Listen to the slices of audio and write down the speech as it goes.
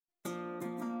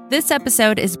This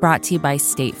episode is brought to you by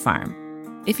State Farm.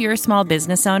 If you're a small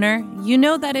business owner, you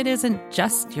know that it isn't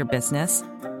just your business,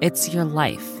 it's your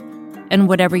life. And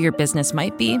whatever your business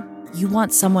might be, you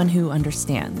want someone who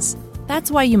understands. That's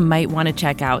why you might want to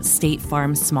check out State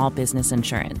Farm Small Business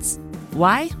Insurance.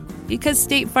 Why? Because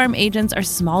State Farm agents are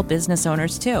small business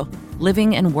owners too,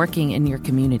 living and working in your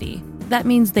community. That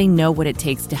means they know what it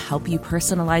takes to help you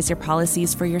personalize your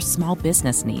policies for your small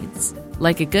business needs.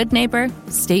 Like a good neighbor,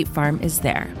 State Farm is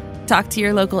there. Talk to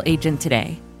your local agent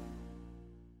today.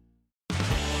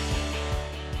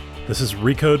 This is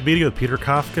Recode Media with Peter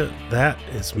Kafka. That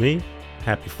is me.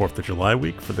 Happy 4th of July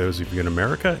week for those of you in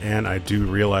America. And I do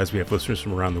realize we have listeners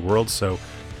from around the world, so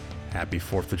happy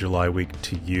 4th of July week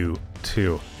to you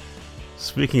too.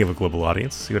 Speaking of a global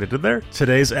audience, see what I did there?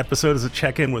 Today's episode is a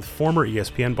check-in with former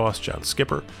ESPN boss John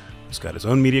Skipper, who's got his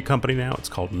own media company now. It's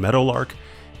called Meadowlark.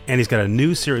 And he's got a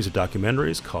new series of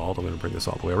documentaries called, I'm going to bring this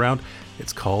all the way around,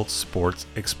 it's called Sports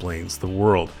Explains the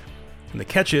World. And the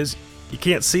catch is, you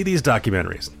can't see these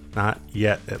documentaries. Not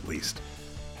yet, at least.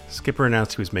 Skipper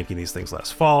announced he was making these things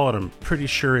last fall, and I'm pretty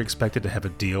sure he expected to have a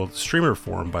deal with streamer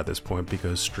for him by this point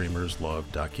because streamers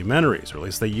love documentaries, or at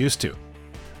least they used to.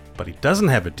 But he doesn't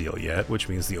have a deal yet, which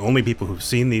means the only people who've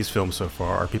seen these films so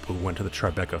far are people who went to the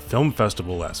Tribeca Film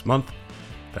Festival last month.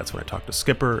 That's when I talked to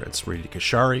Skipper and Smriti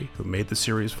Kashari, who made the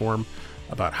series for him,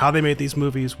 about how they made these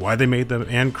movies, why they made them,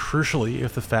 and crucially,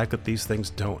 if the fact that these things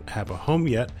don't have a home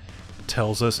yet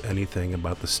tells us anything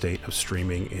about the state of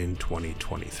streaming in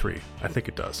 2023. I think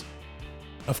it does.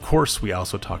 Of course, we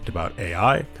also talked about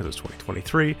AI, because it's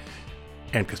 2023,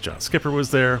 and because John Skipper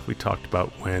was there, we talked about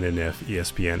when and if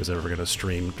ESPN is ever going to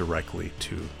stream directly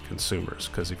to consumers.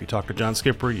 Because if you talk to John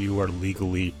Skipper, you are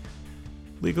legally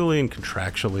and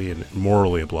contractually and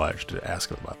morally obliged to ask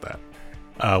him about that.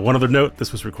 One other note,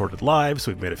 this was recorded live,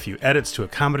 so we've made a few edits to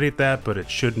accommodate that, but it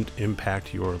shouldn't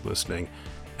impact your listening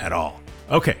at all.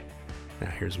 Okay,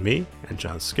 now here's me and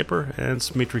John Skipper and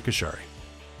Smriti Kashari.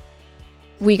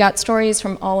 We got stories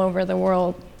from all over the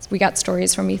world. We got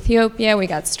stories from Ethiopia, we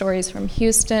got stories from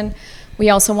Houston.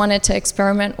 We also wanted to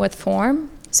experiment with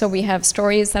form. So we have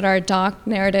stories that are doc,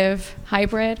 narrative,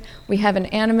 hybrid. We have an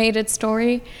animated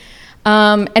story.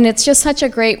 And it's just such a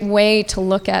great way to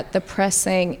look at the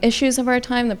pressing issues of our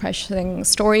time, the pressing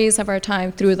stories of our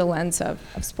time through the lens of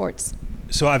sports.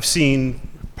 So I've seen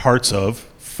parts of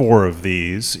 4 of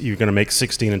these. You're going to make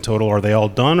 16 in total. Are they all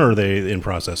done or are they in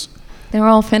process? They're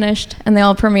all finished, and they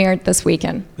all premiered this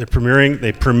weekend. They premiere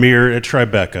at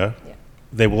Tribeca. Yeah.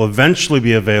 They will eventually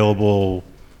be available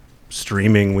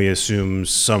streaming, we assume,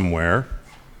 somewhere.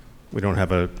 We don't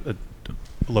have a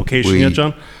location yet,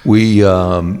 John? We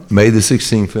made the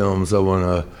 16 films. I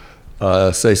want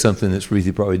to say something that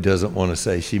Smriti probably doesn't want to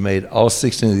say. She made all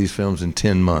 16 of these films in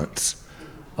 10 months.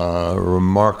 A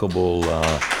remarkable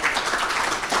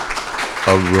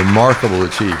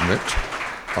achievement.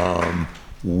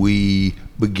 We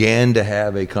began to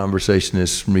have a conversation as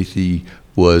Smriti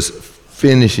was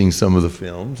finishing some of the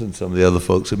films and some of the other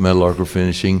folks at Meadowlark were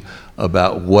finishing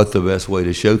about what the best way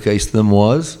to showcase them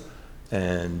was.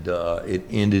 And it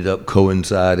ended up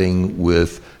coinciding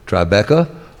with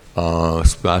Tribeca. I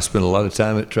spent a lot of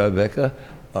time at Tribeca.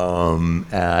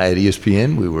 At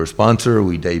ESPN, we were a sponsor.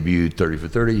 We debuted 30 for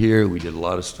 30 here. We did a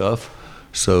lot of stuff.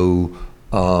 So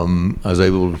I was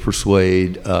able to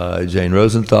persuade Jane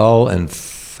Rosenthal, and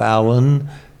Fallon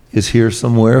is here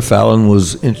somewhere. Fallon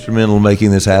was instrumental in making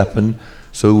this happen.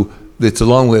 So it's a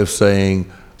long way of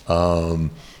saying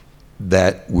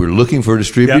that we're looking for a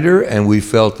distributor, and we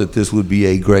felt that this would be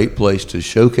a great place to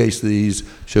showcase these,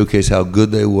 showcase how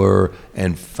good they were,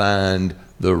 and find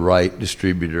the right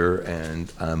distributor.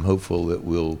 And I'm hopeful that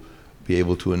we'll be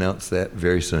able to announce that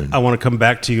very soon. I want to come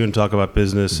back to you and talk about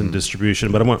business and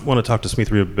distribution, but I want to talk to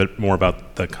Smriti a bit more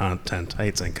about the content. I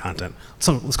hate saying content.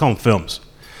 So let's call them films.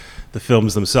 The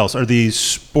films themselves. Are these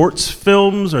sports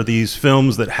films? Are these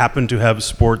films that happen to have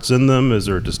sports in them? Is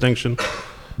there a distinction?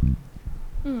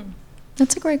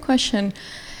 That's a great question.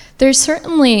 There's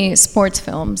certainly sports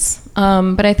films,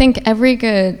 but I think every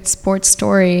good sports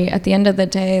story, at the end of the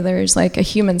day, there's like a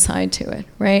human side to it,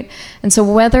 right? And so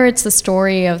whether it's the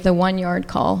story of the 1-yard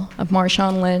call of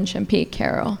Marshawn Lynch and Pete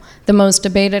Carroll, the most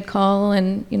debated call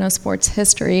in sports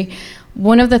history,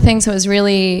 one of the things that was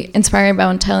really inspiring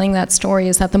about telling that story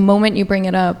is that the moment you bring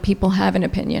it up, people have an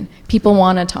opinion. People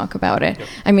want to talk about it. Yep.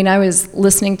 I mean, I was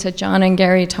listening to John and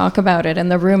Gary talk about it in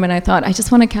the room, and I thought, I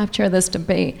just want to capture this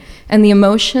debate and the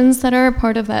emotions that are a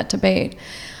part of that debate.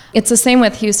 It's the same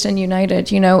with Houston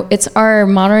United. It's our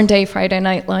modern day Friday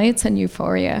Night Lights and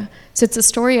Euphoria. So it's a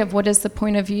story of what is the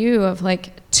point of view of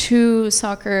like 2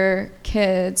 soccer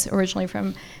kids originally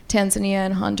from Tanzania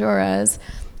and Honduras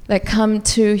that come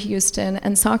to Houston,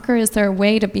 and soccer is their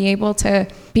way to be able to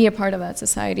be a part of that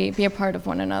society, be a part of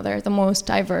one another, the most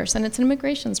diverse. And it's an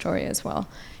immigration story as well.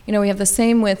 You know, we have the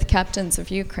same with Captains of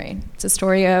Ukraine. It's a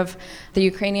story of the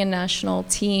Ukrainian national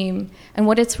team and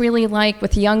what it's really like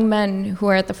with young men who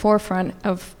are at the forefront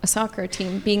of a soccer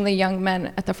team being the young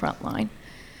men at the front line.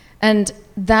 And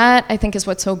that, I think, is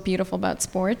what's so beautiful about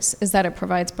sports, is that it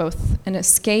provides both an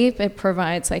escape, it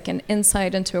provides like an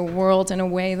insight into a world in a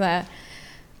way that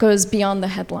goes beyond the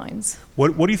headlines.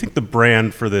 What do you think the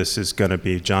brand for this is going to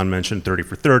be? John mentioned 30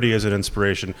 for 30 as an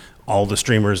inspiration. All the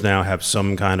streamers now have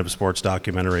some kind of sports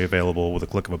documentary available with a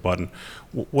click of a button.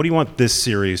 What do you want this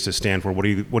series to stand for? What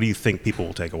do you think people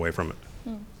will take away from it?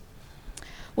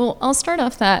 Well, I'll start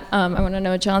off that. I want to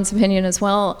know John's opinion as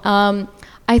well.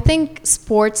 I think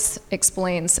Sports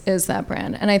Explains is that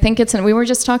brand. And I think we were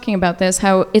just talking about this,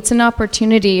 how it's an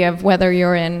opportunity of whether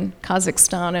you're in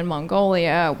Kazakhstan and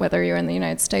Mongolia, whether you're in the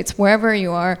United States, wherever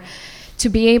you are, to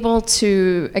be able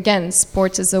to, again,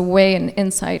 sports is a way and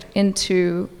insight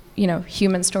into, you know,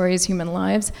 human stories, human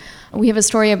lives. We have a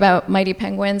story about Mighty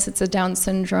Penguins. It's a Down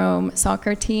syndrome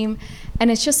soccer team. And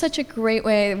it's just such a great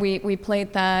way. We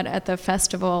played that at the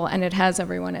festival, and it has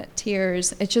everyone at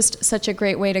tears. It's just such a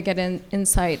great way to get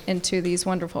insight into these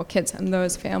wonderful kids and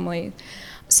those families.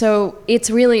 So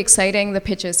it's really exciting. The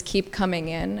pitches keep coming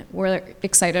in. We're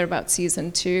excited about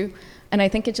season 2. And I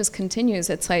think it just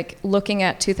continues. It's like looking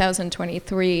at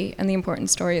 2023 and the important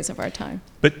stories of our time.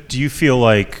 But do you feel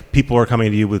like people are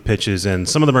coming to you with pitches, and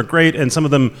some of them are great, and some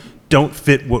of them don't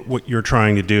fit what you're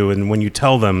trying to do? And when you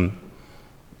tell them,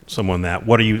 someone that,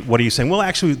 what are you saying? Well,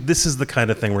 actually, this is the kind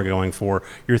of thing we're going for.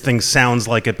 Your thing sounds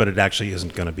like it, but it actually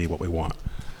isn't going to be what we want.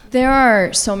 There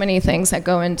are so many things that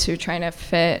go into trying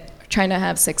to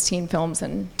have 16 films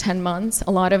in 10 months.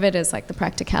 A lot of it is like the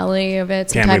practicality of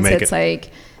it. Sometimes it's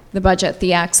like the budget,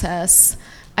 the access.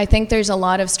 I think there's a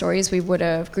lot of stories we would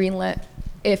have greenlit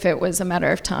if it was a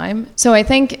matter of time. So I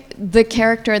think the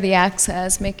character, the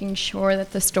access, making sure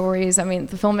that the stories, I mean,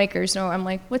 the filmmakers know, I'm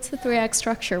like, what's the 3-act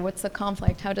structure? What's the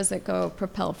conflict? How does it go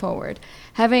propel forward?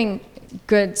 Having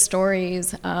good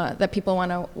stories that people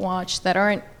want to watch that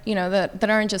aren't, you know, that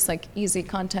aren't just like easy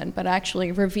content, but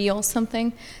actually reveal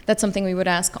something. That's something we would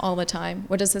ask all the time.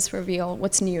 What does this reveal?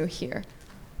 What's new here?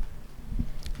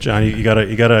 John, you got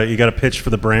a pitch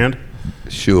for the brand?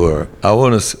 Sure. I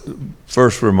want to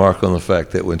first remark on the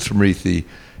fact that when Smriti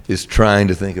is trying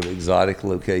to think of exotic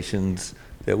locations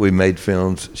that we made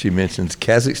films, she mentions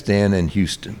Kazakhstan and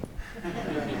Houston.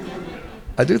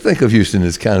 I do think of Houston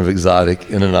as kind of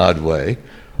exotic in an odd way.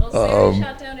 Well, Sarah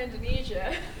shot down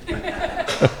Indonesia.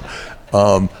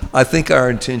 I think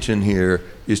our intention here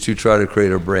is to try to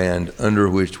create a brand under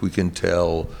which we can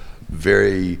tell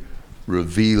very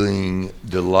revealing,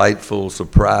 delightful,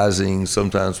 surprising,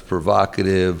 sometimes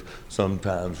provocative,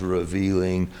 sometimes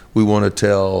revealing. We want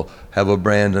to have a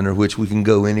brand under which we can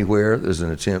go anywhere. There's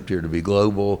an attempt here to be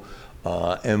global.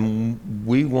 And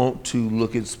we want to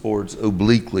look at sports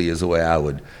obliquely is the way I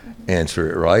would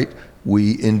answer it, right?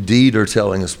 We indeed are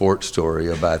telling a sports story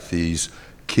about these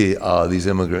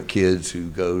immigrant kids who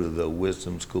go to the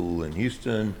Wisdom School in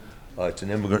Houston. It's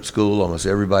an immigrant school. Almost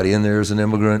everybody in there is an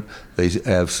immigrant. They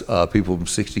have people from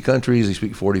 60 countries. They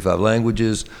speak 45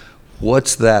 languages.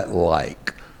 What's that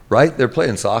like? Right? They're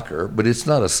playing soccer, but it's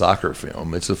not a soccer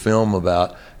film. It's a film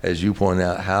about, as you point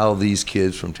out, how these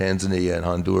kids from Tanzania and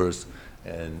Honduras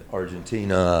and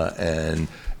Argentina and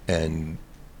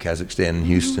Kazakhstan and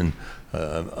Houston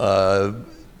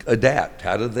adapt.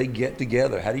 How do they get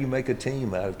together? How do you make a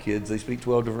team out of kids? They speak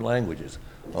 12 different languages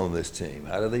on this team.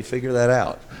 How do they figure that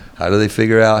out? How do they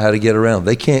figure out how to get around?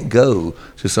 They can't go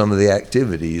to some of the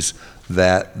activities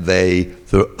that the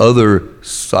other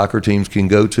soccer teams can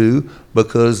go to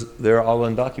because they're all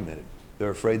undocumented. They're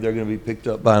afraid they're going to be picked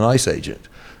up by an ICE agent.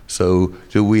 So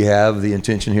do we have the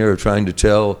intention here of trying to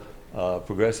tell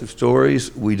progressive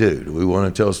stories? We do. Do we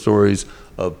want to tell stories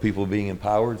of people being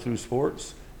empowered through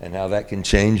sports and how that can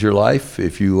change your life?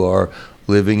 If you are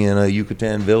living in a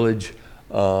Yucatan village,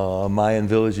 Mayan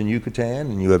village in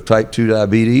Yucatan, and you have type 2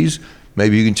 diabetes,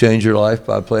 maybe you can change your life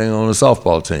by playing on a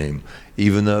softball team,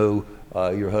 even though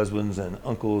your husbands and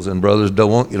uncles and brothers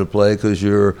don't want you to play because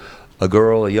you're a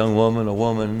girl, a young woman, a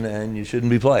woman, and you shouldn't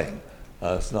be playing.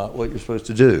 It's not what you're supposed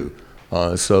to do.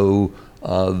 So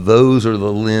those are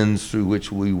the lens through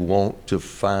which we want to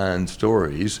find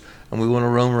stories, and we want to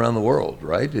roam around the world,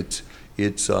 right? It's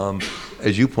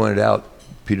as you pointed out,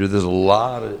 Peter, there's a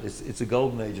lot of, it's a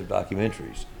golden age of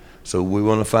documentaries. So we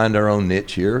want to find our own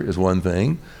niche here is one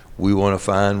thing. We want to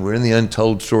find, we're in the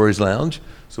Untold Stories Lounge,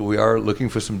 so we are looking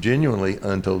for some genuinely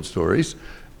untold stories.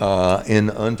 in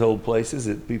untold places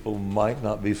that people might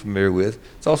not be familiar with.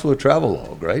 It's also a travel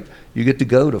log, right? You get to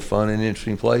go to fun and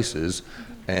interesting places,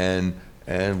 and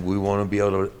we want to be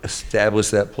able to establish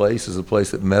that place as a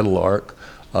place that Metal Arc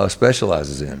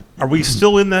specializes in. Are we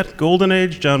still in that golden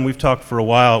age? John, we've talked for a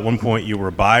while. At one point, you were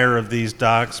a buyer of these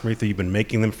docs. Smriti, you've been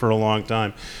making them for a long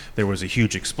time. There was a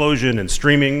huge explosion in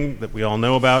streaming that we all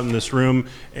know about in this room,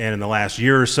 and in the last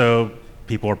year or so,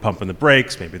 people are pumping the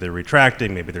brakes. Maybe they're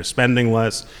retracting, maybe they're spending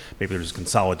less, maybe there's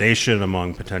consolidation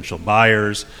among potential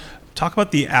buyers. Talk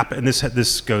about the app, and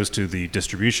this goes to the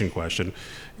distribution question.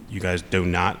 You guys do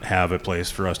not have a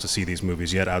place for us to see these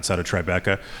movies yet outside of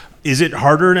Tribeca. Is it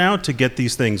harder now to get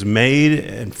these things made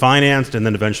and financed and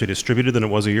then eventually distributed than it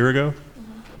was a year ago?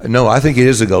 No, I think it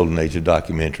is a golden age of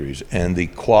documentaries, and the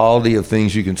quality of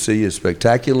things you can see is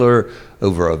spectacular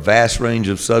over a vast range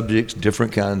of subjects,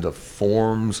 different kinds of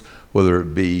forms, whether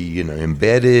it be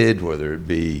embedded, whether it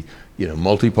be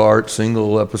multi-part,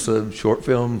 single episode, short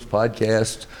films,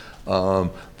 podcasts.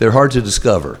 They're hard to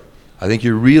discover. I think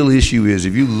your real issue is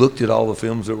if you looked at all the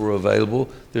films that were available,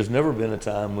 there's never been a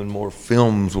time when more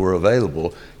films were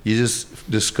available.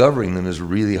 Discovering them is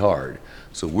really hard.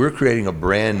 So we're creating a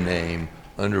brand name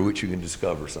under which you can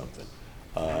discover something.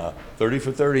 30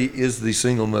 for 30 is the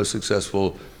single most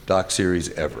successful doc series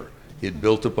ever. It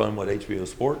built upon what HBO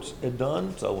Sports had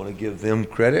done, so I want to give them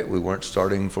credit. We weren't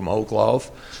starting from whole cloth,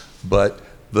 but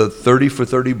the 30 for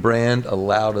 30 brand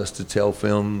allowed us to tell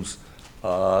films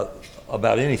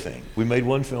about anything. We made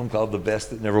one film called The Best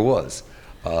That Never Was,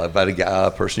 about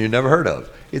a person you never heard of.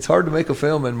 It's hard to make a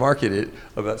film and market it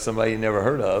about somebody you never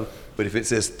heard of, but if it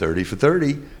says 30 for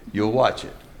 30, you'll watch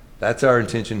it. That's our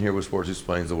intention here with Sports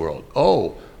Explains the World.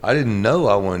 Oh, I didn't know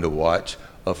I wanted to watch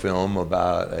a film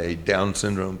about a Down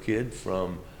syndrome kid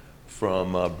from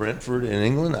Brentford in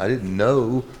England. I didn't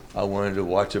know I wanted to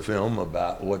watch a film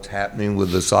about what's happening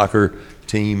with the soccer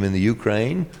team in the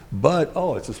Ukraine, but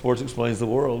it's a Sports Explains the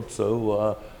World,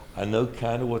 so I know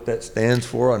kind of what that stands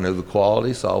for. I know the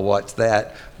quality, so I'll watch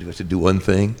that. You have to do one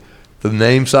thing. The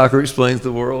name Soccer Explains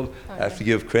the World, I have to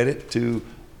give credit to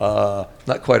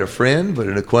not quite a friend, but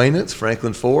an acquaintance.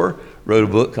 Franklin Foer wrote a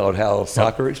book called How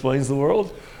Soccer Explains the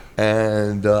World,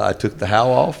 and I took the how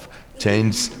off,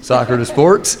 changed soccer to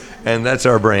sports, and that's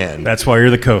our brand. That's why you're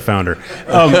the co-founder.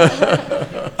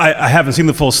 I haven't seen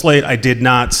the full slate. I did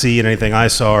not see in anything I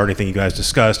saw or anything you guys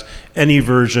discussed any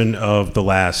version of The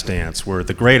Last Dance where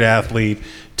the great athlete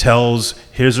tells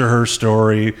his or her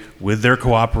story with their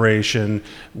cooperation,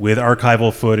 with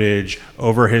archival footage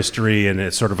over history, and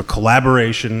it's sort of a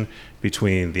collaboration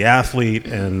between the athlete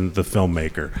and the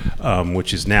filmmaker,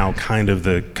 which is now kind of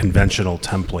the conventional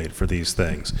template for these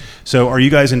things. So are you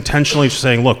guys intentionally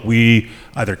saying, look, we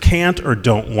either can't or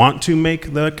don't want to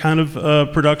make that kind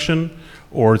of production,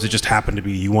 or does it just happen to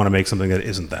be you want to make something that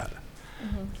isn't that?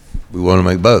 We want to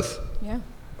make both. Yeah.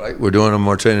 Right? We're doing a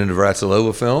Martina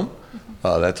Navratilova film.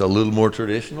 That's a little more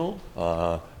traditional.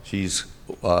 She's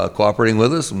cooperating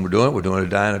with us, and we're doing it. We're doing a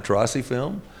Diana Taurasi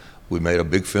film. We made a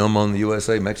big film on the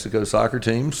USA-Mexico soccer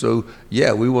team. So,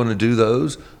 yeah, we want to do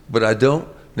those, but I don't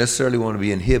necessarily want to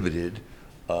be inhibited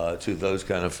to those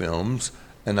kind of films,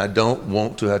 and I don't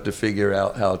want to have to figure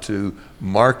out how to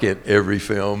market every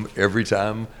film every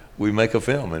time we make a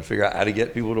film and figure out how to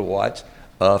get people to watch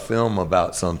a film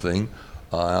about something.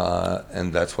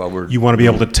 And that's why You want to be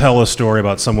able to tell a story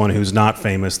about someone who's not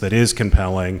famous that is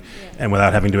compelling, and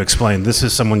without having to explain, this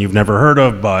is someone you've never heard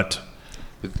of, but...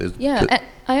 Yeah,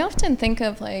 I often think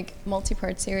of like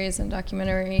multi-part series and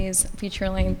documentaries, feature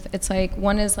length. It's like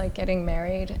one is like getting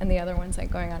married and the other one's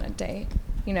like going on a date,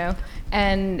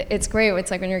 and it's great. It's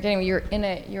like when you're in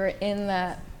it, you're in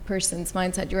that person's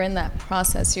mindset, you're in that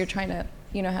process, you're trying to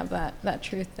have that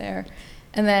truth there.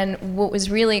 And then what was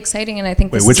really exciting, and I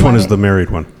think this which one is the married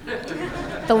one?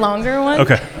 The longer one.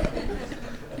 Okay.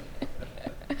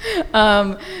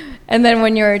 And then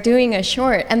when you're doing a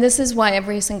short, and this is why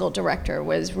every single director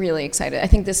was really excited. I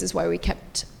think this is why we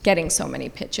kept getting so many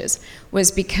pitches, was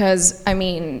because,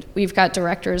 we've got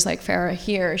directors like Farah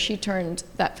here. She turned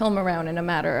that film around in a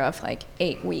matter of like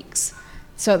 8 weeks.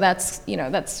 So that's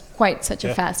quite such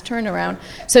a fast turnaround.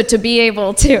 So to be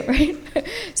able to, right?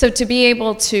 So to be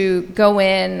able to go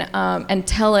in and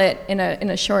tell it in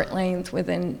a short length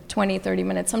within 20, 30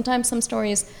 minutes, sometimes some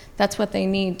stories, that's what they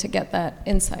need to get that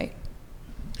insight.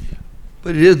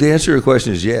 But the answer to your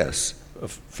question is yes.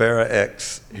 Farah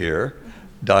X here.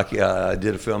 I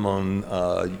did a film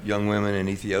on young women in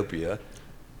Ethiopia.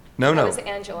 No. That was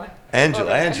Angela.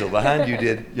 Angela, behind you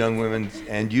did Young Women,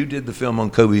 and you did the film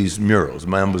on Kobe's murals,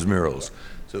 Mamba's murals.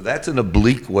 So that's an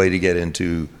oblique way to get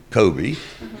into Kobe.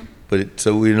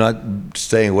 so we're not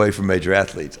staying away from major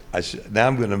athletes. Now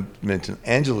I'm going to mention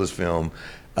Angela's film.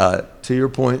 To your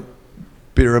point,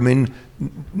 Peter, I mean,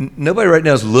 nobody right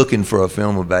now is looking for a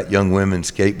film about young women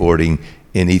skateboarding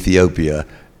in Ethiopia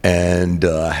and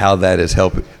how that is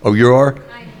helping. Oh, you are?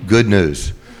 Good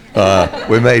news.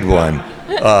 We made one.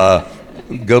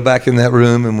 Go back in that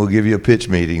room and we'll give you a pitch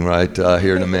meeting right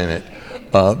here in a minute.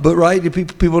 But right,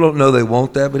 people don't know they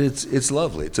want that, but it's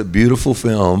lovely. It's a beautiful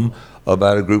film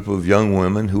about a group of young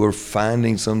women who are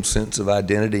finding some sense of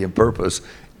identity and purpose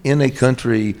in a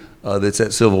country that's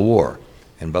at civil war.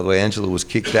 And by the way, Angela was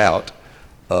kicked out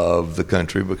of the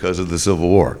country because of the Civil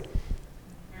War.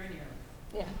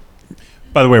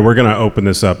 By the way, we're going to open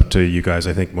this up to you guys.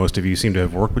 I think most of you seem to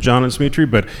have worked with John and Smitri,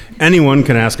 but anyone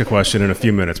can ask a question in a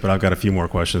few minutes, but I've got a few more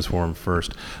questions for him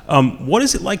first. What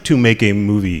is it like to make a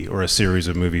movie or a series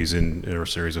of movies or a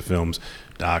series of films,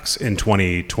 docs, in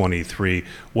 2023?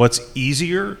 What's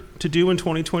easier to do in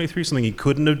 2023, something you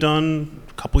couldn't have done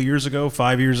a couple years ago,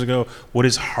 5 years ago? What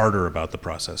is harder about the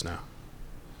process now?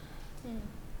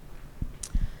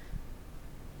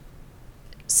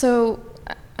 So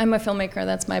I'm a filmmaker,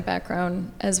 that's my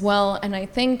background as well, and I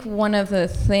think one of the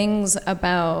things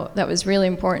that was really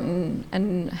important,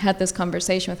 and had this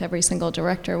conversation with every single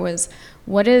director, was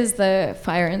what is the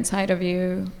fire inside of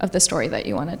you of the story that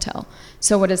you want to tell?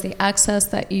 So what is the access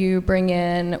that you bring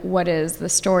in? What is the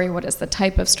story? What is the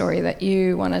type of story that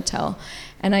you want to tell?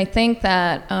 And I think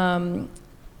that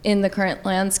in the current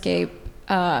landscape,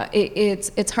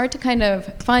 it's hard to kind of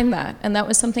find that, and that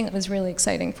was something that was really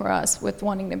exciting for us with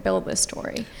wanting to build this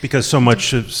story. Because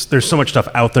there's so much stuff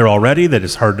out there already that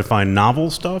it's hard to find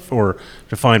novel stuff, or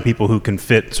to find people who can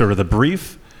fit sort of the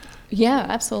brief. Yeah,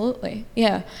 absolutely.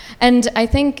 Yeah. And I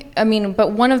think,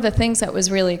 but one of the things that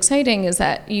was really exciting is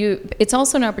that it's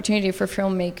also an opportunity for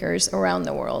filmmakers around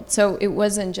the world. So it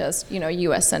wasn't just,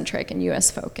 US centric and US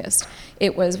focused.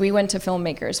 We went to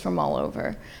filmmakers from all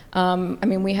over.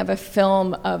 We have a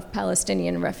film of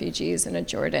Palestinian refugees in a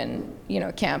Jordan,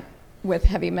 camp with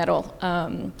heavy metal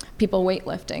people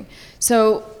weightlifting.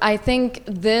 So I think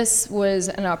this was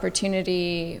an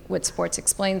opportunity, what Sports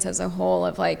Explains as a whole,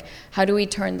 of like, how do we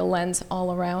turn the lens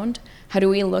all around? How do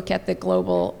we look at the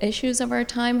global issues of our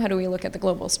time? How do we look at the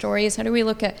global stories? How do we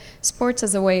look at sports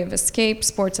as a way of escape,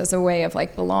 sports as a way of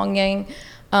like belonging?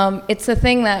 It's the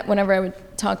thing that whenever I would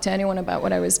talk to anyone about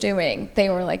what I was doing, they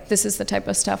were like, this is the type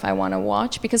of stuff I want to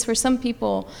watch. Because for some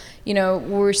people,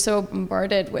 we're so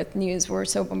bombarded with news, we're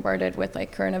so bombarded with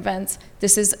like current events.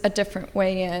 This is a different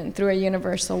way in through a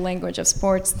universal language of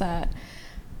sports that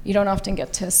you don't often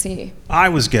get to see. I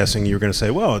was guessing you were going to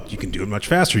say, well, you can do it much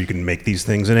faster. You can make these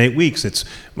things in 8 weeks. It's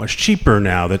much cheaper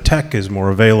now. The tech is more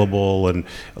available and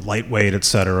lightweight, et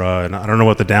cetera. And I don't know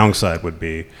what the downside would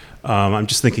be. I'm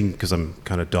just thinking, because I'm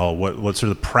kind of dull, what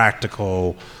sort of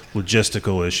practical,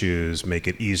 logistical issues make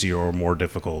it easier or more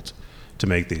difficult to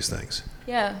make these things?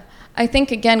 Yeah. I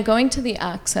think, again, going to the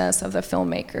access of the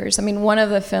filmmakers. One of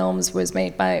the films was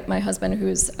made by my husband,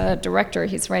 who's a director.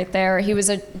 He's right there. He was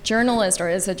a journalist, or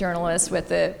is a journalist, with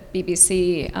the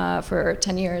BBC for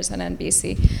 10 years and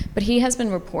NBC. But he has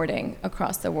been reporting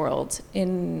across the world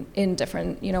in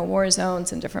different, war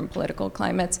zones and different political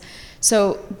climates.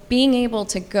 So being able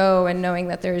to go and knowing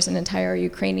that there's an entire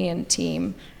Ukrainian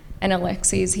team, and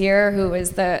Alexei's here, who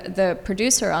is the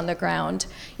producer on the ground.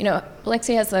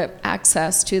 Alexei has the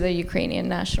access to the Ukrainian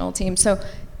national team.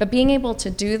 But being able to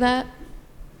do that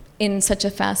in such a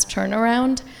fast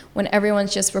turnaround, when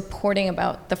everyone's just reporting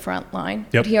about the front line.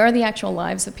 Yep. But here are the actual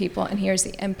lives of people, and here's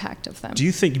the impact of them. Do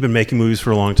you think, you've been making movies for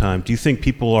a long time, do you think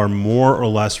people are more or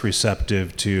less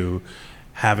receptive to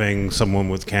having someone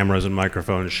with cameras and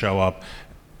microphones show up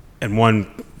and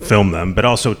film them, but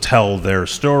also tell their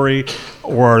story?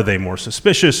 Or are they more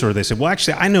suspicious, or they say, well,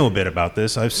 actually, I know a bit about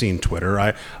this. I've seen Twitter.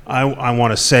 I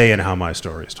want to say in how my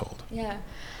story is told. Yeah.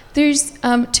 There's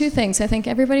two things. I think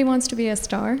everybody wants to be a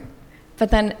star, but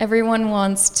then everyone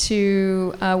wants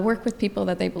to work with people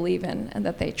that they believe in and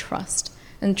that they trust.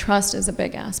 And trust is a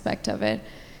big aspect of it.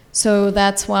 So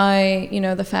that's why,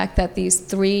 the fact that these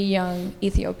 3 young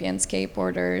Ethiopian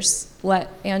skateboarders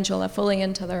let Angela fully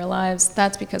into their lives,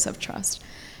 that's because of trust.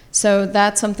 So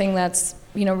that's something that's,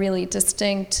 really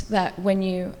distinct, that when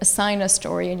you assign a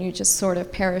story and you just sort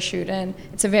of parachute in,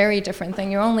 it's a very different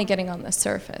thing. You're only getting on the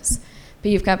surface,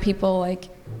 but you've got people like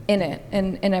in it,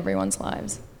 in everyone's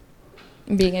lives,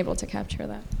 and being able to capture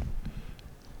that.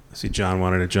 I see John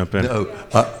wanted to jump in. No,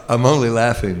 I'm only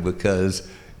laughing because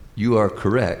you are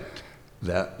correct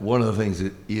that one of the things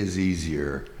that is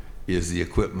easier is the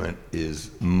equipment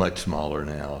is much smaller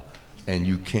now, and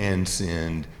you can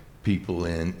send people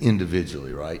in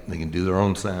individually, right? They can do their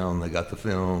own sound, they got the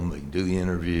film, they can do the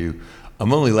interview.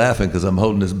 I'm only laughing because I'm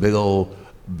holding this big old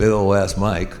ass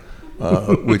mic,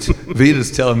 which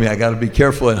Vita's telling me I got to be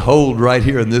careful and hold right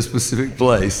here in this specific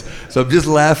place. So I'm just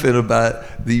laughing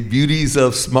about the beauties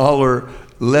of smaller,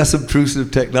 less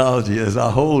obtrusive technology as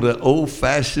I hold an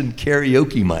old-fashioned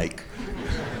karaoke mic.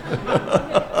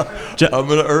 I'm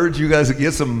going to urge you guys to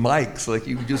get some mics, like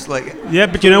you just like. Yeah,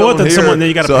 but you know what? Then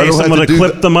you got to pay someone to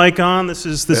clip the mic on. This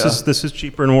is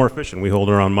cheaper and more efficient. We hold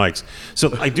our own mics.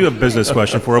 So I do have a business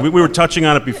question for you. We were touching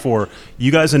on it before.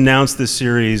 You guys announced this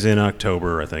series in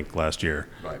October, I think, last year,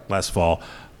 last fall.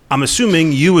 I'm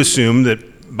assuming you assume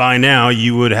that by now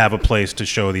you would have a place to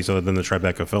show these other than the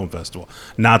Tribeca Film Festival.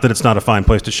 Not that it's not a fine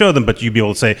place to show them, but you'd be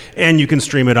able to say, and you can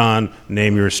stream it on,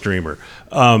 name your streamer.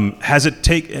 Are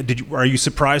you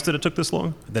surprised that it took this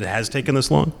long? That it has taken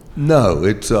this long? No,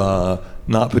 it's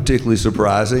not particularly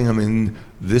surprising. I mean,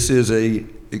 this is a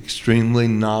extremely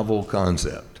novel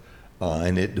concept,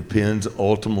 and it depends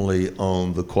ultimately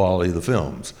on the quality of the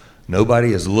films.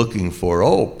 Nobody is looking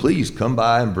for, please come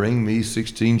by and bring me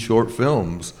 16 short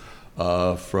films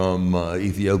from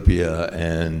Ethiopia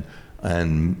and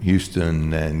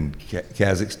Houston and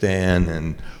Kazakhstan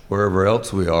and wherever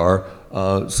else we are.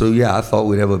 So yeah, I thought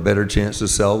we'd have a better chance to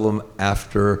sell them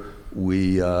after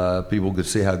people could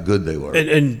see how good they were.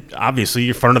 And obviously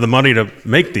you're front of the money to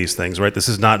make these things, right? This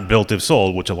is not built if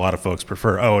sold, which a lot of folks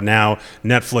prefer. Oh, now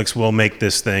Netflix will make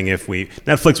this thing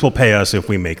Netflix will pay us if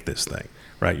we make this thing.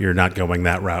 Right, you're not going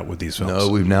that route with these films. No,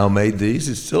 we've now made these.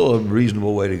 It's still a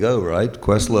reasonable way to go, right?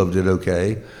 Questlove did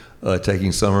okay,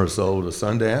 taking Summer of Soul to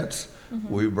Sundance.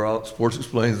 Mm-hmm. We brought Sports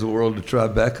Explains the World to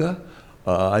Tribeca.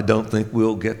 I don't think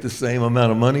we'll get the same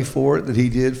amount of money for it that he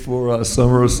did for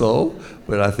Summer of Soul,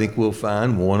 but I think we'll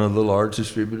find one of the large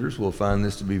distributors will find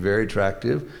this to be very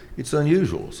attractive. It's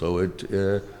unusual, so it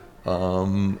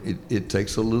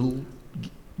takes a little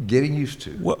getting used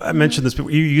to. Well, I mentioned this, but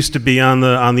you used to be on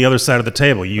the other side of the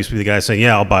table. You used to be the guy saying,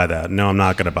 "Yeah, I'll buy that." No, I'm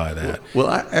not going to buy that. Well,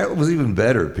 I was even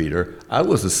better, Peter. I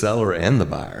was the seller and the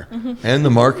buyer, and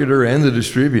the marketer and the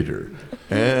distributor,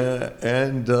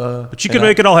 but you could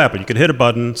make it all happen. You could hit a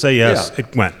button, say yes,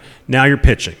 it went. Now you're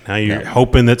pitching. Now you're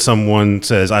hoping that someone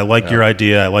says, "I like your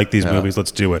idea. I like these movies. Let's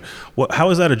do it." How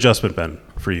has that adjustment been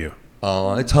for you?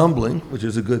 It's humbling, which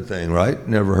is a good thing, right?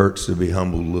 Never hurts to be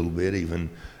humbled a little bit,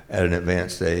 even at an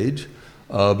advanced age,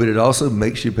 but it also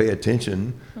makes you pay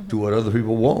attention to what other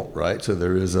people want, right? So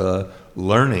there is a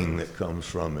learning that comes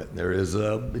from it.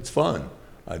 It's fun.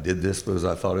 I did this because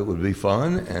I thought it would be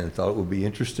fun and thought it would be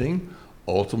interesting.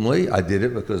 Ultimately, I did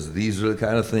it because these are the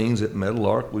kind of things at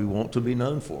Meadowlark we want to be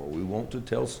known for. We want to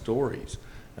tell stories,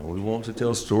 and we want to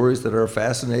tell stories that are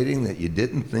fascinating that you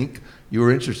didn't think you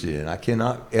were interested in. I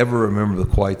cannot ever remember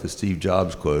quite the Steve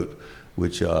Jobs quote,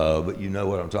 but you know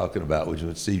what I'm talking about, which is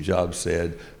what Steve Jobs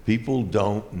said, people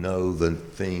don't know the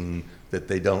thing that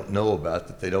they don't know about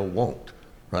that they don't want,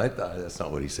 right? That's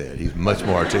not what he said. He's much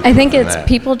more articulate I think than it's that.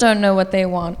 People don't know what they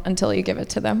want until you give it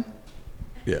to them.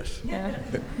 Yes. Yeah.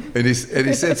 And he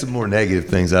said some more negative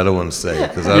things I don't want to say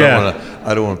because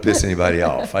I don't want to piss anybody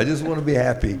off. I just want to be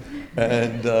happy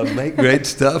and make great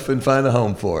stuff and find a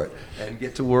home for it and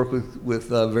get to work with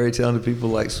very talented people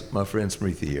like my friend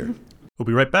Smriti here. We'll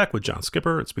be right back with John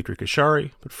Skipper and Speaker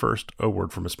Kashari, but first, a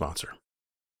word from a sponsor.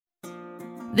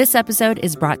 This episode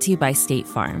is brought to you by State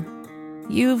Farm.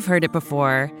 You've heard it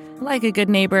before. Like a good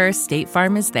neighbor, State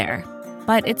Farm is there.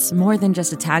 But it's more than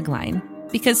just a tagline,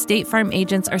 because State Farm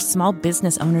agents are small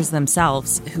business owners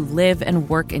themselves who live and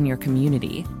work in your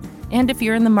community. And if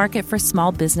you're in the market for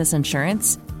small business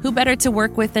insurance, who better to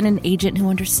work with than an agent who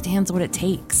understands what it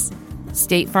takes?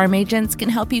 State Farm agents can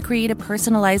help you create a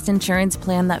personalized insurance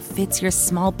plan that fits your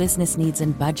small business needs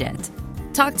and budget.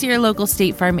 Talk to your local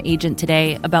State Farm agent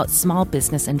today about small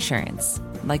business insurance.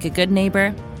 Like a good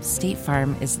neighbor, State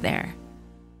Farm is there.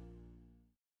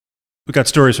 We got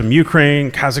stories from Ukraine,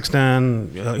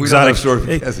 Kazakhstan, We don't have stories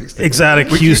from Kazakhstan. Exotic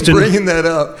we Houston. keep bringing that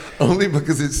up only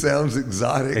because it sounds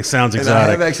exotic. It sounds And exotic.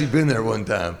 I have actually been there one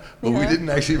time, but we didn't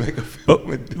actually make a film.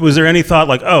 But was there any thought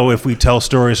like, if we tell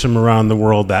stories from around the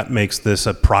world, that makes this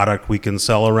a product we can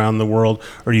sell around the world?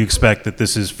 Or do you expect that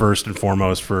this is first and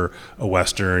foremost for a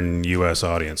Western U.S.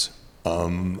 audience?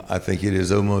 I think it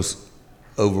is almost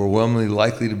overwhelmingly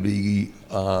likely to be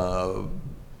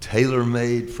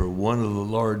tailor-made for one of the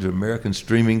large American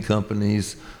streaming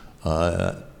companies,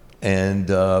 but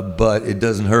it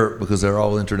doesn't hurt because they're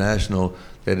all international,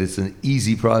 that it's an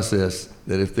easy process,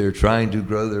 that if they're trying to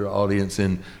grow their audience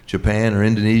in Japan or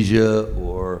Indonesia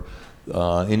or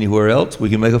anywhere else,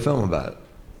 we can make a film about it.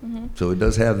 Mm-hmm. So it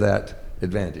does have that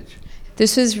advantage.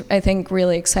 this is, I think,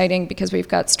 really exciting because we've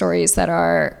got stories that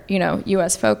are,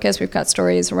 U.S. focused. We've got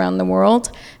stories around the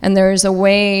world, and there's a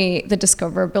way, the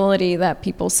discoverability that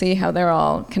people see how they're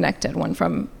all connected one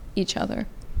from each other.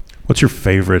 What's your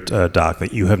favorite doc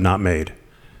that you have not made?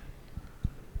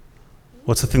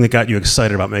 What's the thing that got you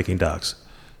excited about making docs?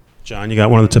 John, you got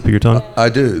one on the tip of your tongue? I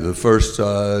do. The first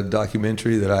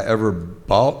documentary that I ever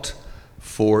bought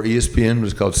for ESPN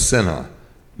was called Senna,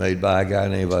 made by a guy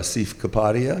named Asif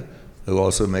Kapadia, who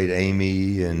also made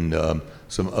Amy and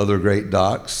some other great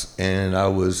docs, and I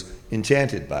was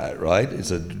enchanted by it, right?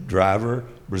 It's a driver,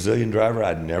 Brazilian driver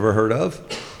I'd never heard of.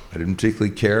 I didn't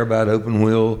particularly care about open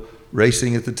wheel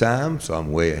racing at the time, so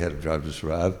I'm way ahead of Drive to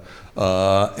Survive.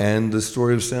 And the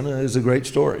story of Senna is a great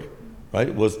story,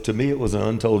 right? To me, it was an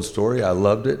untold story. I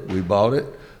loved it. We bought it,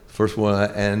 first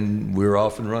one, and we were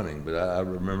off and running, but I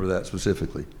remember that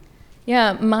specifically.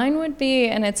 Yeah, mine would be,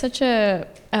 and it's such a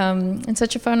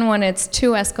fun one. It's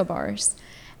two Escobars,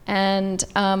 and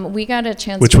we got a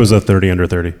chance. Which was a 30 under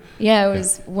 30. Yeah, it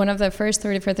was one of the first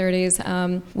 30 for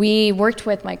 30s. We worked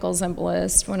with Michael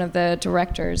Zimbalist, one of the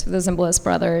directors of the Zimbalist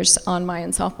brothers, on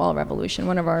Mayan Softball Revolution,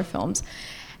 one of our films.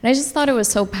 And I just thought it was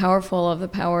so powerful, of the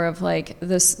power of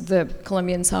the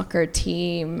Colombian soccer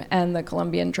team and the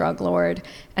Colombian drug lord,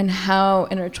 and how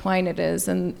intertwined it is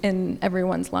in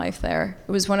everyone's life there.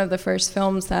 It was one of the first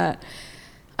films that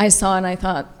I saw and I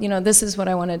thought, this is what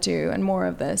I want to do, and more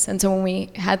of this. And so when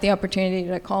we had the opportunity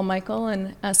to call Michael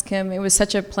and ask him, it was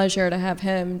such a pleasure to have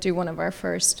him do one of our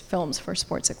first films for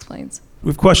Sports Explains. We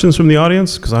have questions from the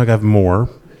audience, because I have more.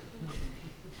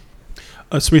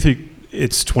 Smriti,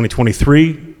 it's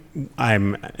 2023.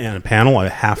 I'm in a panel. I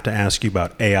have to ask you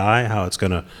about AI, how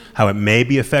it may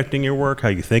be affecting your work, how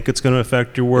you think it's going to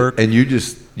affect your work. And you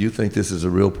think this is a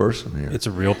real person here? It's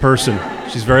a real person.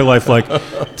 She's very lifelike.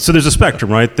 So there's a spectrum,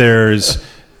 right?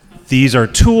 These are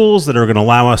tools that are going to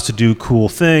allow us to do cool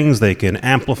things. They can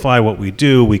amplify what we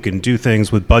do. We can do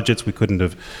things with budgets we couldn't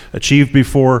have achieved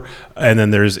before. And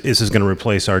then this is going to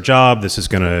replace our job. This is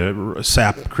going to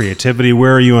sap creativity.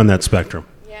 Where are you on that spectrum?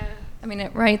 I mean,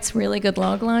 it writes really good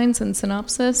log lines and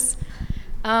synopsis.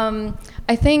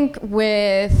 I think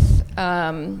with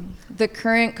the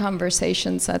current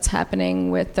conversations that's happening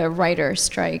with the writer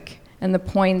strike and the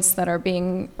points that are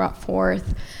being brought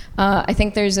forth, I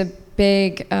think there's a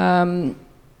value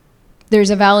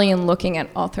in looking at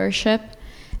authorship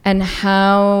and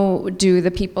how do the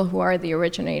people who are the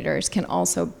originators can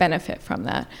also benefit from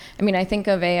that. I mean, I think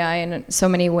of AI in so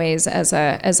many ways as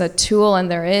a tool,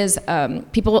 and there is,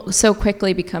 people so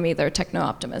quickly become either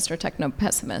techno-optimist or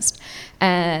techno-pessimist,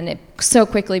 and it so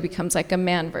quickly becomes like a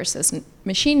man versus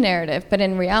machine narrative, but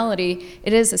in reality,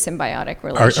 it is a symbiotic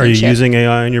relationship. Are you using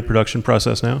AI in your production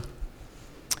process now?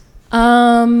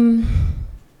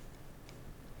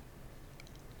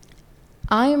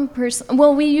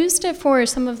 Well, we used it for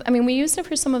some of the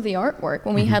artwork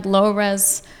when we had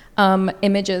low-res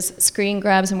images, screen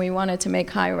grabs, and we wanted to make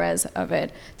high-res of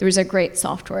it. There was a great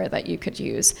software that you could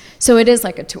use. So it is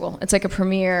like a tool. It's like a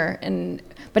Premiere,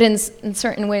 but in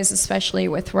certain ways, especially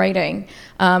with writing,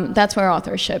 that's where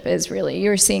authorship is really.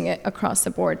 You're seeing it across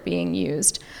the board being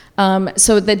used.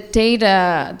 So the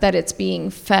data that it's being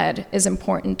fed is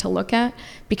important to look at,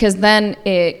 because then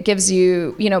it gives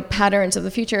you, patterns of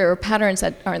the future or patterns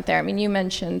that aren't there. I mean, you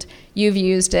mentioned you've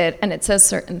used it and it says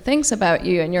certain things about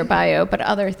you in your bio, but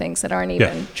other things that aren't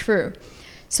even true.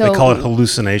 So they call it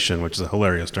hallucination, which is a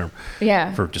hilarious term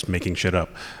for just making shit up.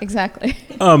 Exactly.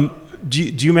 Do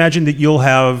you imagine that you'll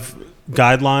have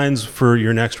guidelines for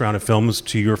your next round of films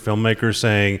to your filmmakers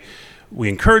saying, we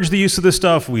encourage the use of this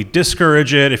stuff, we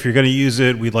discourage it, if you're going to use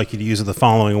it, we'd like you to use it the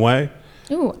following way?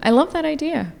 Ooh, I love that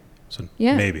idea. So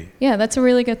yeah. Maybe. Yeah, that's a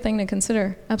really good thing to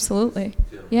consider. Absolutely.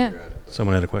 Yeah.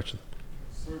 Someone had a question.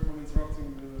 Sorry for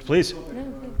interrupting. Please.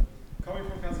 Coming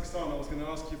from Kazakhstan, I was going to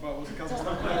ask you about what the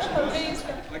Kazakhstan connection is.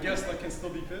 I guess that can still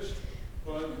be pitched.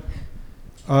 But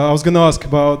I was going to ask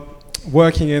about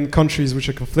working in countries which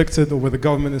are conflicted or where the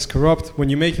government is corrupt. When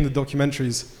you're making the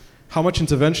documentaries, how much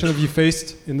intervention have you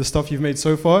faced in the stuff you've made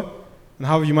so far? And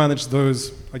how have you managed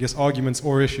those, I guess, arguments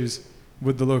or issues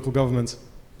with the local governments?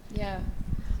 Yeah.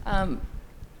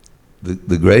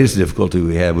 The greatest difficulty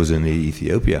we had was in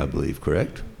Ethiopia, I believe,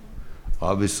 correct?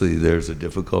 Obviously, there's a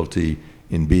difficulty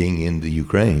in being in the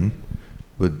Ukraine,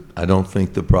 but I don't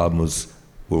think the problem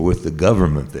were with the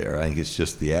government there. I think it's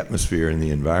just the atmosphere and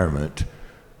the environment.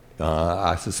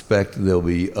 I suspect there'll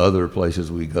be other places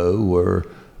we go where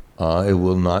it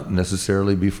will not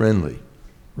necessarily be friendly,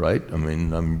 right? I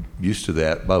mean, I'm used to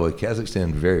that. By the way,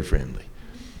 Kazakhstan, very friendly.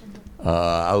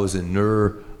 I was in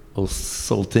Nur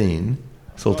Sultan,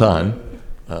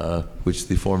 which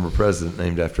the former president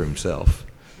named after himself.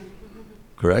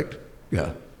 Correct?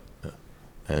 Yeah.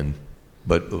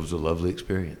 But it was a lovely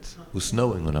experience. It was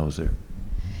snowing when I was there.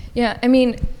 Yeah, I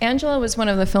mean, Angela was one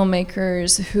of the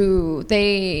filmmakers who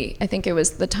I think it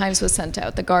was, the Times was sent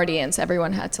out, the Guardians,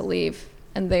 everyone had to leave,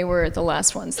 and they were the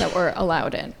last ones that were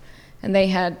allowed in. And they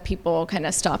had people kind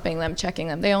of stopping them, checking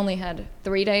them. They only had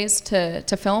 3 days to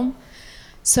film.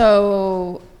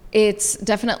 So it's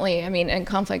definitely, I mean, in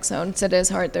conflict zones, it is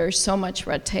hard. There's so much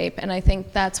red tape. And I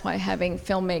think that's why having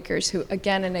filmmakers who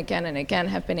again and again and again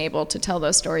have been able to tell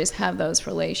those stories, have those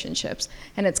relationships.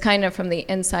 And it's kind of from the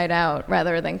inside out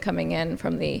rather than coming in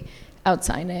from the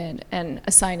outside in and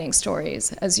assigning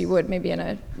stories as you would maybe in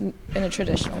a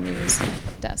traditional news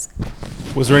desk.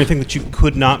 Was there anything that you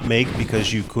could not make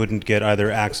because you couldn't get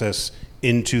either access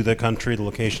into the country, the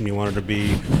location you wanted to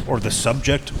be, or the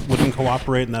subject wouldn't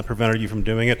cooperate and that prevented you from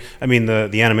doing it? I mean,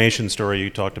 the animation story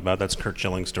you talked about, that's Kurt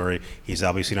Schilling's story. He's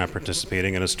obviously not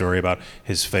participating in a story about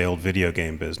his failed video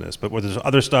game business. But were there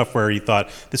other stuff where you thought,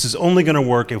 this is only going to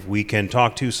work if we can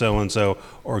talk to so-and-so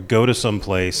or go to some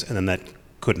place, and then that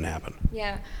couldn't happen?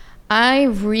 Yeah. I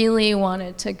really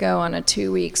wanted to go on a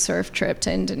 2-week surf trip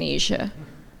to Indonesia,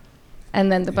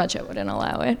 and then the budget wouldn't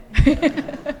allow it.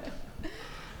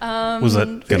 Was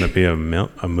that going to be a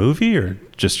movie or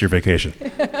just your vacation?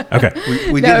 Okay.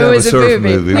 We did have a surf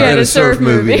movie. We had a surf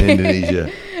movie in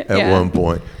Indonesia at one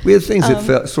point. We had things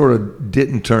that sort of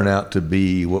didn't turn out to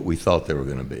be what we thought they were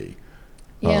going to be.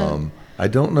 Yeah. I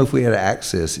don't know if we had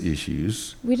access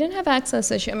issues. We didn't have access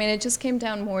issue. I mean, it just came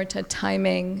down more to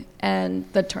timing and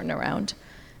the turnaround,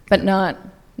 but not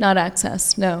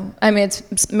access, no. I mean,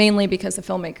 it's mainly because the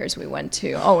filmmakers we went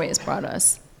to always brought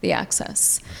us the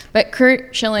access. But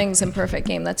Kurt Schilling's Imperfect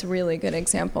Game, that's a really good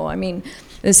example. I mean,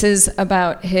 this is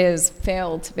about his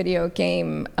failed video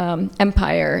game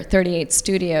empire, 38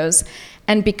 Studios,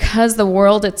 and because the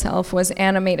world itself was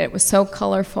animated, it was so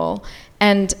colorful,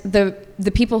 and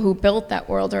the people who built that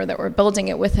world or that were building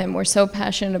it with him were so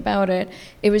passionate about it,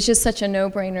 it was just such a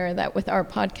no-brainer that with our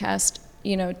podcast,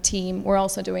 team, we're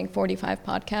also doing 45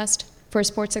 podcasts for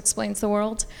Sports Explains the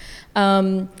World.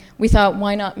 We thought,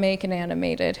 why not make an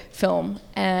animated film?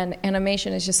 And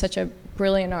animation is just such a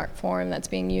brilliant art form that's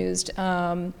being used.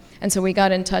 And so we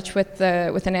got in touch with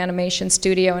an animation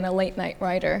studio and a late night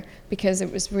writer because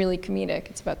it was really comedic.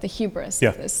 It's about the hubris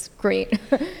of this great,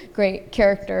 great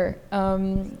character.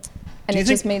 And it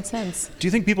just made sense. Do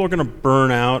you think people are going to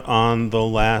burn out on The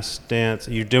Last Dance?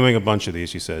 You're doing a bunch of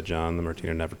these, you said, John, the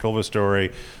Martina Navratilova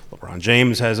story. LeBron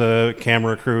James has a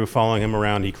camera crew following him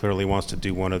around. He clearly wants to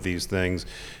do one of these things.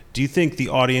 Do you think the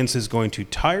audience is going to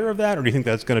tire of that, or do you think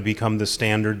that's going to become the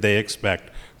standard they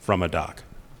expect from a doc?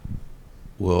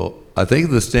 Well, I think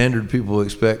the standard people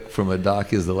expect from a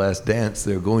doc is The Last Dance.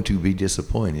 They're going to be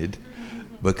disappointed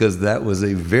because that was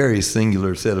a very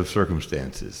singular set of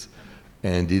circumstances.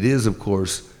 And it is, of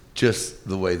course, just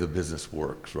the way the business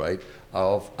works, right?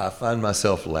 I find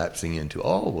myself lapsing into,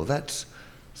 that's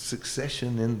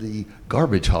Succession in the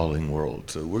garbage hauling world,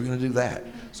 so we're going to do that.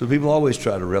 So people always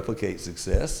try to replicate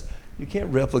success. You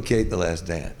can't replicate The Last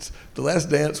Dance. The Last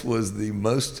Dance was the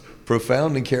most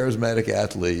profound and charismatic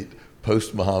athlete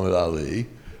post-Muhammad Ali.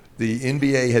 The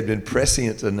NBA had been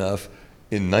prescient enough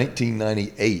in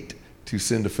 1998 to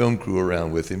send a film crew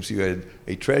around with him, so you had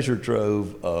a treasure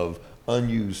trove of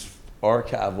unused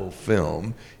archival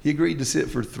film. He agreed to sit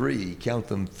for 3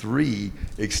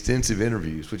 extensive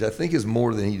interviews, which I think is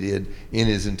more than he did in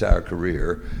his entire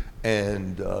career.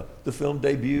 And the film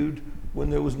debuted when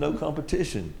there was no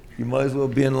competition. You might as well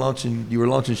be you were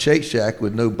launching Shake Shack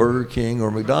with no Burger King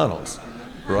or McDonald's,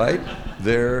 right?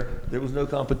 There was no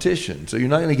competition. So you're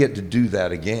not going to get to do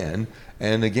that again.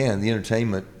 And again, the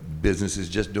entertainment business is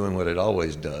just doing what it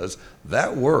always does.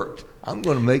 That worked. I'm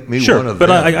going to make me one of them. But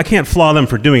I can't flaw them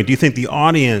for doing it. Do you think the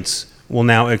audience will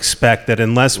now expect that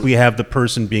unless we have the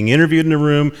person being interviewed in the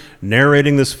room,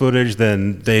 narrating this footage,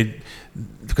 then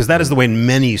because that is the way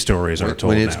many stories are told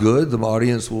When it's now. good, the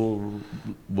audience will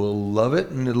love it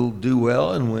and it'll do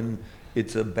well. And when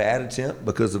it's a bad attempt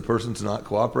because the person's not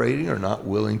cooperating or not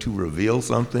willing to reveal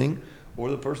something,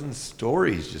 or the person's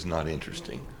story is just not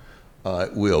interesting,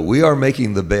 it will. We are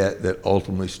making the bet that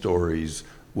ultimately stories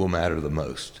will matter the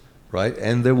most. Right,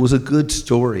 and there was a good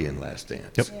story in Last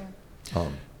Dance. Yep. Yeah.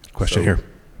 Question here.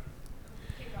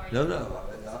 No.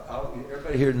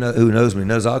 Everybody here who knows me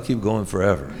knows I'll keep going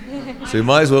forever. So you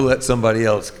might as well let somebody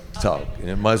else talk, and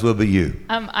it might as well be you.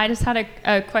 I just had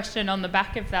a question on the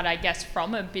back of that, I guess,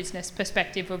 from a business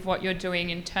perspective of what you're doing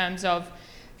in terms of,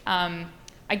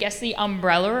 I guess, the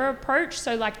umbrella approach.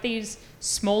 So like these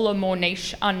smaller, more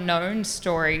niche, unknown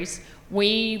stories,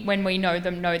 when we know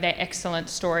them, know they're excellent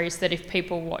stories that if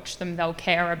people watch them, they'll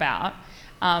care about.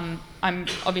 I'm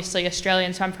obviously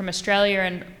Australian, so I'm from Australia,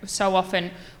 and so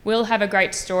often we'll have a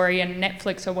great story and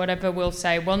Netflix or whatever will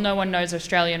say, well, no one knows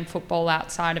Australian football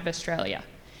outside of Australia.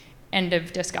 End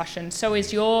of discussion. So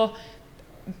is your,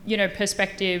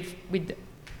 perspective with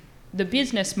the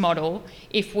business model,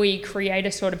 if we create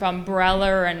a sort of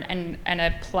umbrella and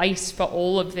a place for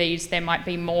all of these, there might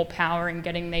be more power in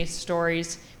getting these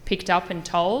stories picked up and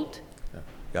told?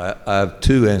 I have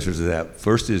two answers to that.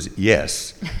 First is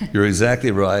yes, you're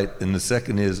exactly right. And the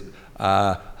second is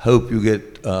I hope you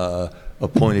get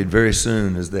appointed very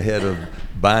soon as the head of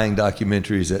buying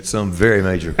documentaries at some very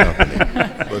major company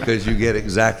because you get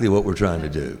exactly what we're trying to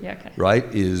do, right?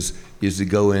 Is to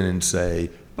go in and say,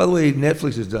 by the way,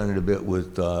 Netflix has done it a bit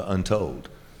with Untold,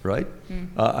 right?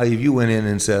 If you went in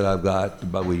and said,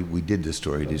 we did this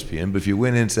story at ESPN, but if you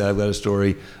went in and said, I've got a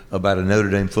story about a Notre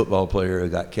Dame football player who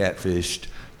got catfished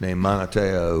named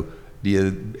Monoteo,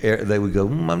 they would go,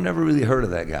 I've never really heard of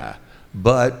that guy.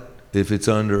 But if it's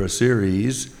under a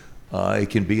series, it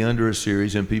can be under a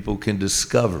series and people can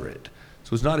discover it.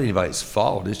 So it's not anybody's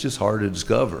fault, it's just hard to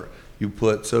discover. A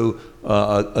good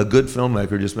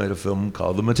filmmaker just made a film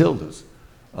called The Matildas,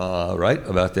 right,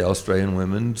 about the Australian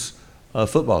women's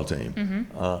football team.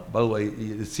 By the way,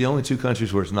 it's the only two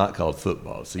countries where it's not called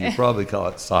football, so you probably call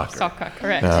it soccer. Soccer,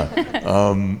 correct.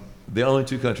 The only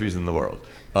two countries in the world.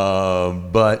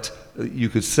 But you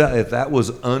could say if that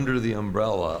was under the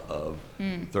umbrella of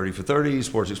 30 for 30,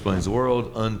 Sports Explains the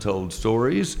World, Untold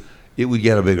Stories, it would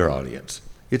get a bigger audience.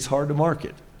 It's hard to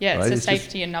market. Yeah, right? It's a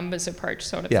safety and numbers approach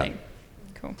sort of thing.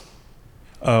 Cool.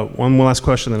 One last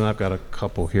question, then I've got a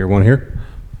couple here. One here.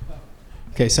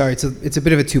 Okay, sorry, it's a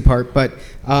bit of a two-part, but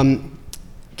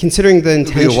considering the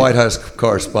intention... Be a White House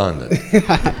correspondent.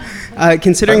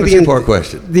 Considering two-part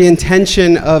question. The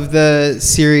intention of the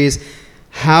series,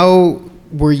 how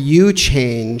were you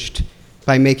changed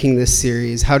by making this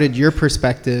series? How did your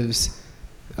perspectives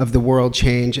of the world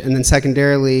change? And then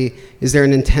secondarily, is there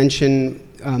an intention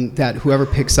that whoever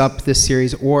picks up this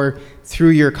series or through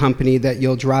your company that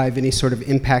you'll drive any sort of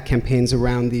impact campaigns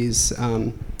around these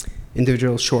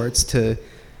individual shorts to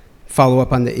follow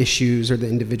up on the issues or the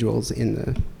individuals in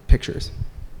the pictures?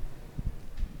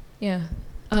 Yeah,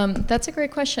 that's a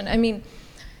great question. I mean,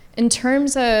 in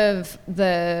terms of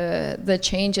the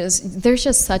changes, there's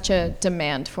just such a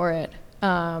demand for it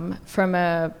from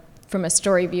a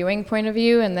story viewing point of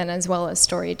view, and then as well as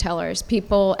storytellers.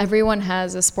 Everyone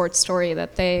has a sports story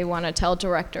that they want to tell.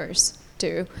 Directors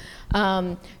do.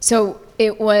 So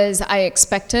I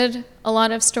expected a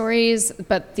lot of stories,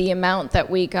 but the amount that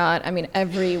we got, I mean,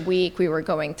 every week we were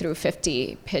going through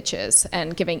 50 pitches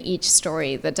and giving each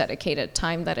story the dedicated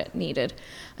time that it needed.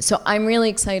 So I'm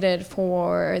really excited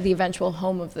for the eventual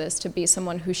home of this to be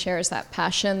someone who shares that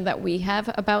passion that we have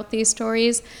about these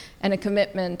stories and a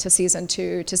commitment to season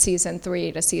 2, to season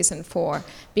 3, to season 4.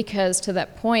 Because to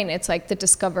that point, it's like the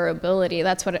discoverability,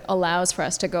 that's what it allows for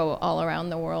us to go all around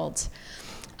the world.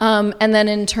 And then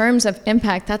in terms of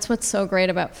impact, that's what's so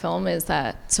great about film is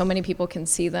that so many people can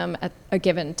see them at a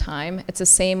given time. It's the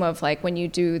same of like when you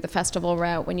do the festival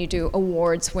route, when you do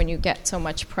awards, when you get so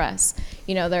much press.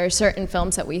 There are certain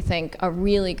films that we think are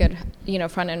really good,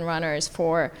 front-end runners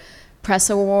for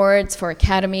press awards, for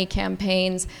Academy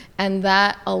campaigns, and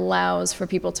that allows for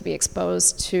people to be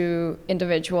exposed to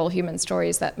individual human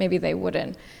stories that maybe they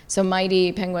wouldn't. So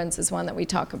Mighty Penguins is one that we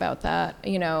talk about that.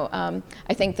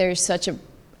 I think there's such a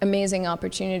amazing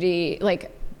opportunity, like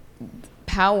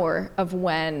power of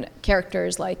when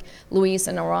characters like Luis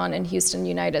and Aran in Houston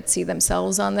United see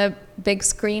themselves on the big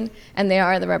screen, and they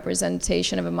are the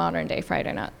representation of a modern day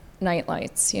Friday Night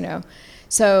Lights,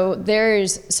 So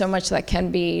there's so much that can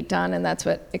be done, and that's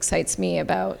what excites me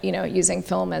about, using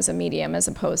film as a medium as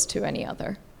opposed to any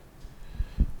other.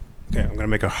 Okay, I'm going to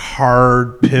make a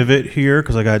hard pivot here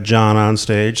because I got John on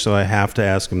stage, so I have to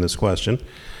ask him this question.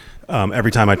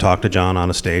 Every time I talk to John on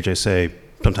a stage, I say,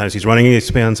 sometimes he's running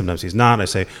ESPN, sometimes he's not. I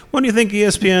say, when do you think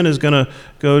ESPN is going to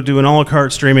go do an a la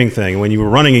carte streaming thing? And when you were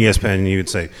running ESPN, you would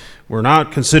say, we're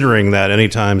not considering that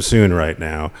anytime soon right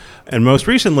now. And most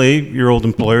recently, your old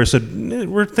employer said,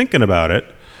 we're thinking about it.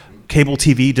 Cable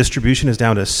TV distribution is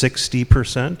down to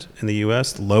 60% in the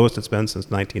US, the lowest it's been since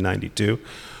 1992.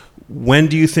 When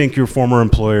do you think your former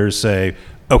employers say,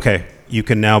 okay, you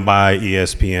can now buy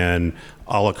ESPN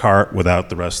a la carte without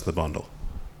the rest of the bundle?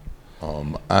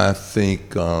 I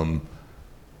think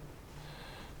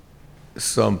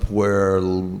somewhere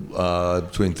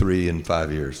between 3 and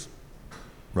 5 years,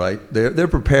 right? They're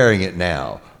preparing it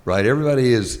now, right?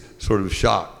 Everybody is sort of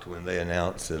shocked when they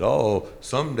announce that,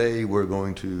 someday we're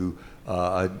going to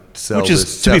Which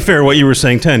is, to be fair, what you were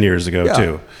saying 10 years ago,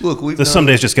 too. Look, the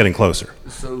someday's just getting closer.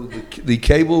 So the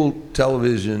cable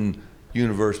television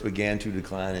universe began to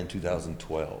decline in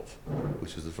 2012,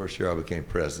 which was the first year I became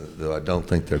president, though I don't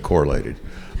think they're correlated.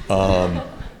 So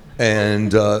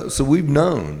we've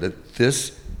known that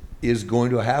this is going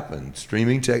to happen.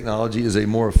 Streaming technology is a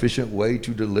more efficient way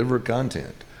to deliver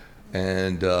content.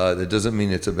 And that doesn't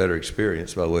mean it's a better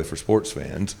experience, by the way, for sports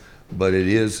fans, but it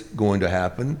is going to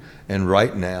happen. And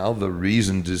right now, the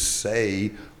reason to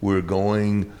say we're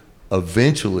going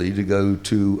eventually to go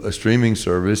to a streaming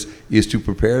service is to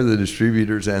prepare the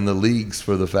distributors and the leagues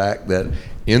for the fact that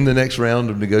in the next round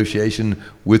of negotiation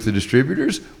with the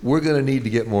distributors, we're going to need to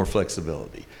get more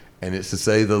flexibility. And it's to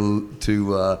say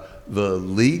to the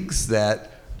leagues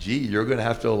that, gee, you're going to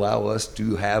have to allow us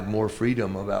to have more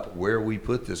freedom about where we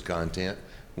put this content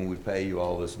when we pay you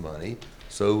all this money.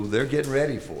 So they're getting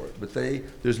ready for it. But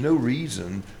there's no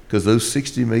reason, because those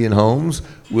 60 million homes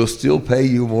will still pay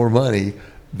you more money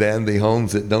than the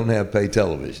homes that don't have pay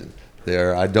television.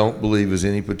 There, I don't believe is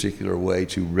any particular way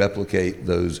to replicate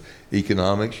those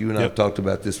economics. You and I have talked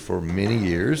about this for many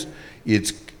years.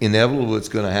 It's inevitable it's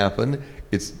going to happen.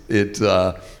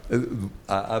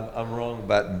 I'm wrong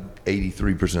about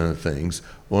 83% of things.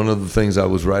 One of the things I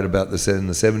was right about, and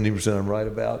the 70% I'm right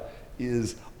about,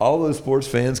 is all those sports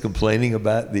fans complaining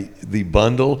about the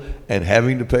bundle and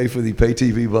having to pay for the pay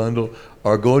TV bundle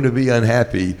are going to be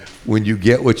unhappy when you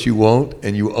get what you want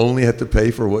and you only have to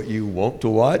pay for what you want to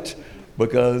watch,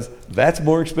 because that's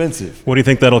more expensive. What do you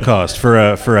think that'll cost for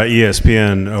a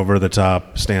ESPN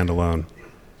over-the-top standalone?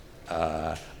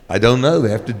 I don't know.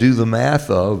 They have to do the math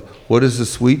of what is the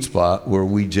sweet spot where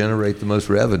we generate the most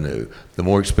revenue. The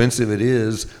more expensive it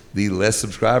is, the less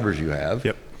subscribers you have.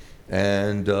 Yep.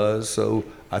 And so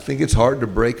I think it's hard to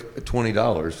break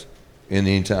 $20 in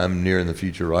any time near in the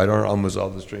future, right? Aren't almost all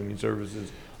the streaming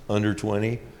services under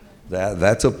 20?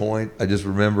 That's a point I just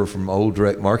remember from old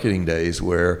direct marketing days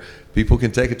where people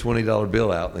can take a $20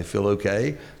 bill out and they feel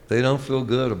okay. They don't feel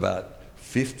good about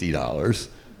 $50.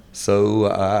 So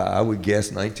I would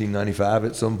guess $19.95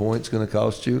 at some point is going to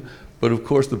cost you. But of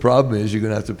course the problem is you're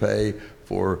going to have to pay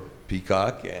for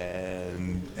Peacock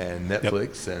and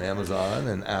Netflix and Amazon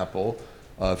and Apple.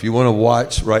 If you want to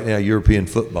watch right now European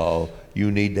football, you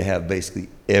need to have basically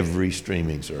every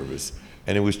streaming service.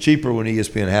 And it was cheaper when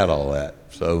ESPN had all that.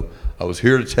 So I was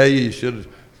here to tell you should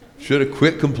have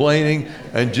quit complaining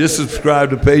and just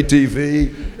subscribed to pay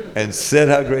TV and said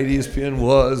how great ESPN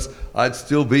was. I'd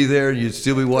still be there and you'd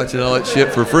still be watching all that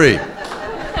shit for free.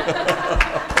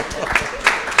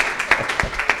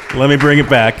 Let me bring it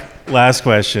back. Last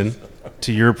question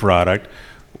to your product.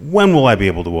 When will I be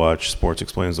able to watch Sports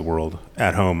Explains the World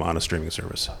at home on a streaming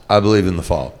service? I believe in the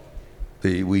fall.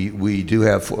 We do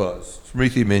have,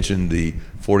 Smriti mentioned the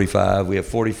 45. We have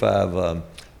 45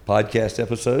 podcast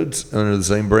episodes under the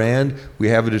same brand. We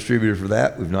have a distributor for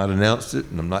that. We've not announced it,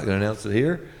 and I'm not going to announce it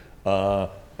here.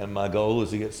 And my goal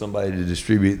is to get somebody to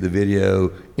distribute the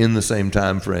video in the same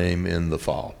time frame in the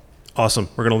fall. Awesome.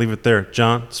 We're going to leave it there.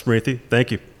 John, Smriti, thank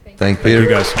you. Thank you, Peter. Thank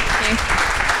you, guys.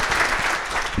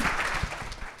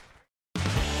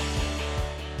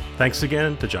 Thanks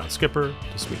again to John Skipper,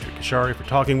 to Smriti Kishari for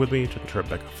talking with me, to the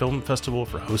Tribeca Film Festival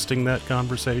for hosting that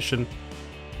conversation.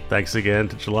 Thanks again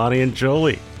to Jelani and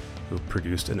Jolie, who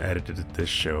produced and edited this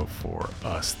show for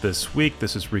us this week.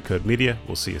 This is Recode Media.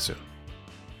 We'll see you soon.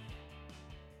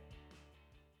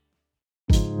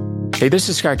 Hey, this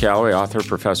is Scott Galloway, author,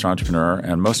 professor, entrepreneur,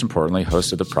 and most importantly,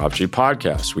 host of the Prop G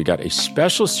podcast. We got a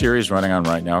special series running on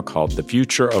right now called The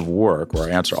Future of Work, where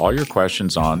I answer all your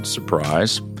questions on,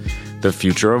 surprise, the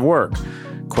future of work.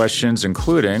 Questions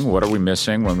including, what are we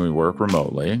missing when we work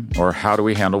remotely? Or how do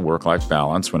we handle work-life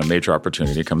balance when a major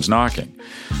opportunity comes knocking?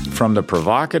 From the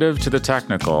provocative to the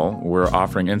technical, we're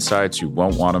offering insights you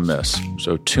won't want to miss.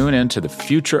 So tune in to The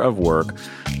Future of Work,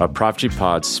 a Prop G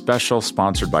Pod special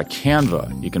sponsored by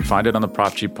Canva. You can find it on the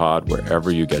Prop G Pod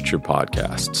wherever you get your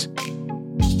podcasts.